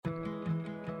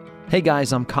Hey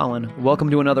guys, I'm Colin. Welcome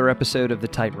to another episode of The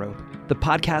Tightrope, the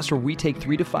podcast where we take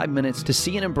 3 to 5 minutes to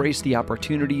see and embrace the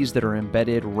opportunities that are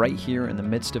embedded right here in the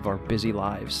midst of our busy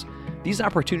lives. These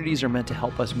opportunities are meant to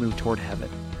help us move toward heaven.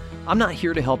 I'm not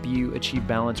here to help you achieve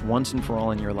balance once and for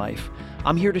all in your life.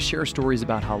 I'm here to share stories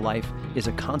about how life is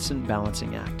a constant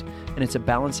balancing act, and it's a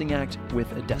balancing act with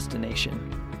a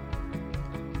destination.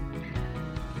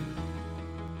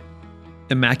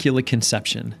 Immaculate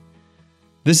Conception.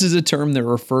 This is a term that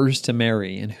refers to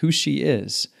Mary and who she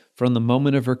is from the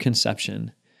moment of her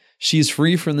conception. She is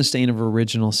free from the stain of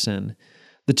original sin.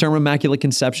 The term Immaculate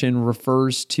Conception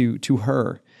refers to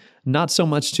her, not so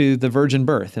much to the virgin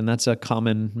birth, and that's a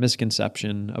common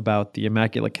misconception about the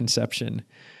Immaculate Conception.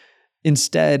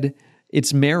 Instead,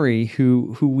 it's Mary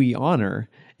who we honor,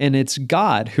 and it's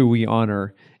God who we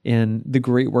honor in the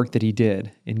great work that he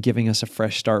did in giving us a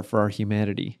fresh start for our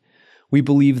humanity. We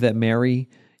believe that Mary,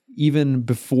 even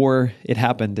before it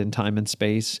happened in time and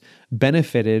space,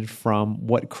 benefited from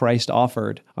what Christ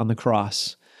offered on the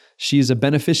cross. She is a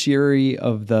beneficiary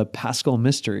of the Paschal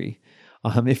mystery.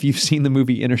 If you've seen the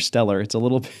movie Interstellar, it's a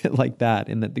little bit like that,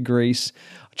 in that the grace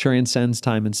transcends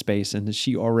time and space, and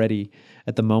she already,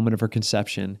 at the moment of her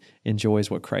conception,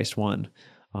 enjoys what Christ won.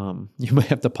 You might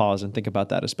have to pause and think about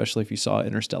that, especially if you saw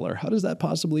Interstellar. How does that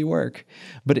possibly work?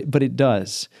 But it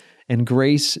does. And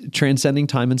grace, transcending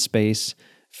time and space,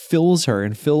 fills her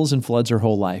and fills and floods her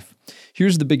whole life.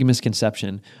 Here's the big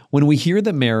misconception. When we hear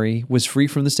that Mary was free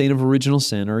from the stain of original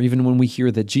sin, or even when we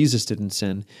hear that Jesus didn't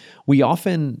sin, we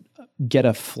often get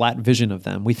a flat vision of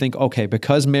them. We think, okay,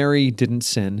 because Mary didn't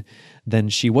sin, then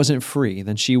she wasn't free.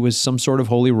 Then she was some sort of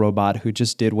holy robot who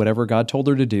just did whatever God told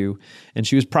her to do. And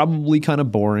she was probably kind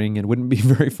of boring and wouldn't be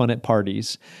very fun at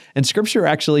parties. And Scripture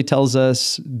actually tells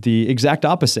us the exact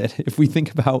opposite. If we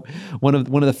think about one of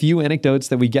the few anecdotes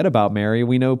that we get about Mary,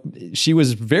 we know she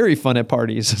was very fun at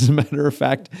parties. As a matter of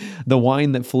fact, the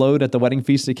wine that flowed at the wedding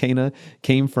feast at Cana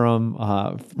came from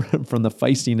the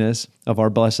feistiness of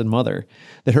our Blessed Mother.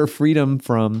 That her freedom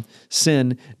from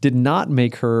sin did not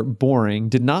make her boring,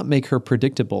 did not make her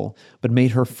predictable, but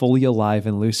made her fully alive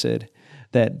and lucid.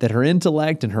 That her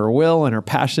intellect and her will and her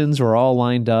passions were all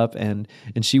lined up, and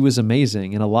she was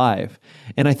amazing and alive.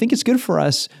 And I think it's good for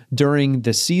us during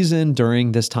this season,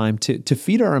 during this time, to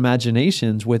feed our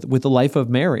imaginations with the life of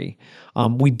Mary.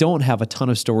 We don't have a ton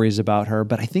of stories about her,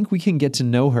 but I think we can get to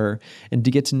know her and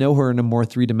to get to know her in a more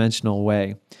three-dimensional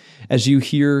way. As you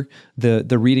hear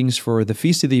the readings for the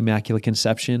Feast of the Immaculate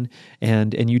Conception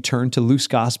and you turn to Luke's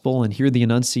Gospel and hear the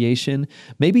Annunciation,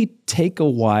 maybe take a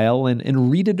while and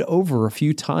read it over a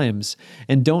few times.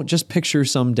 And don't just picture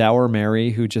some dour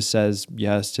Mary who just says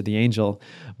yes to the angel,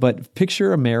 but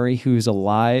picture a Mary who's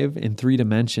alive in 3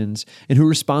 dimensions and who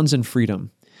responds in freedom.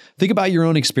 Think about your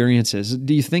own experiences.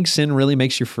 Do you think sin really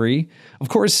makes you free? Of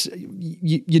course,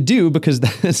 you do, because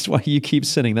that's why you keep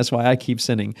sinning. That's why I keep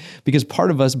sinning, because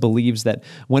part of us believes that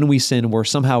when we sin, we're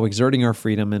somehow exerting our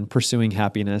freedom and pursuing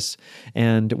happiness,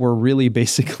 and we're really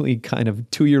basically kind of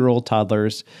 2-year-old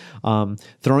toddlers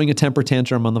throwing a temper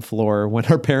tantrum on the floor when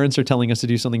our parents are telling us to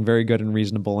do something very good and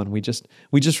reasonable, and we just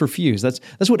refuse.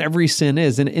 That's what every sin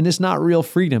is, and it's not real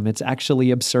freedom. It's actually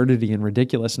absurdity and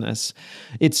ridiculousness.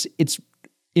 It's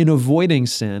in avoiding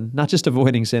sin, not just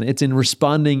avoiding sin, it's in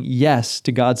responding yes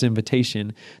to God's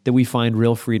invitation that we find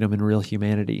real freedom and real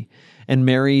humanity. And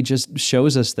Mary just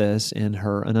shows us this in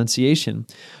her Annunciation.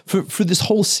 For this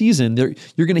whole season,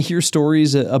 you're going to hear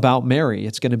stories about Mary.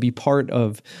 It's going to be part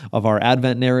of our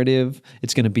Advent narrative.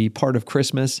 It's going to be part of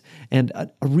Christmas. And a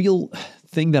real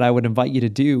thing that I would invite you to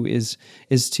do is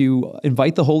to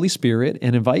invite the Holy Spirit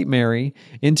and invite Mary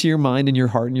into your mind and your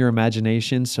heart and your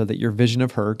imagination so that your vision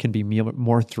of her can be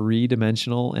more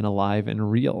 3-dimensional and alive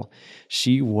and real.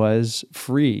 She was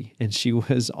free, and she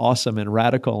was awesome and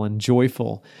radical and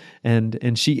joyful,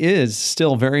 and she is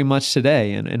still very much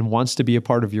today and wants to be a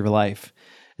part of your life.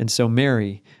 And so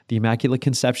Mary, the Immaculate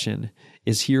Conception,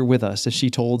 is here with us. As she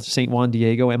told St. Juan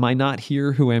Diego, "Am I not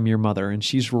here who am your mother?" And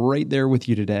she's right there with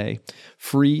you today,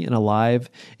 free and alive,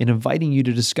 and inviting you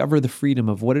to discover the freedom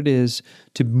of what it is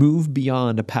to move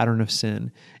beyond a pattern of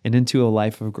sin and into a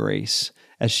life of grace,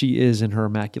 as she is in her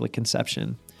Immaculate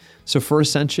Conception. So for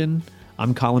Ascension,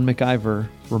 I'm Colin McIver,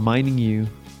 reminding you,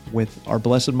 with our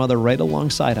Blessed Mother right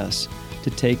alongside us, to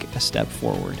take a step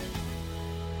forward.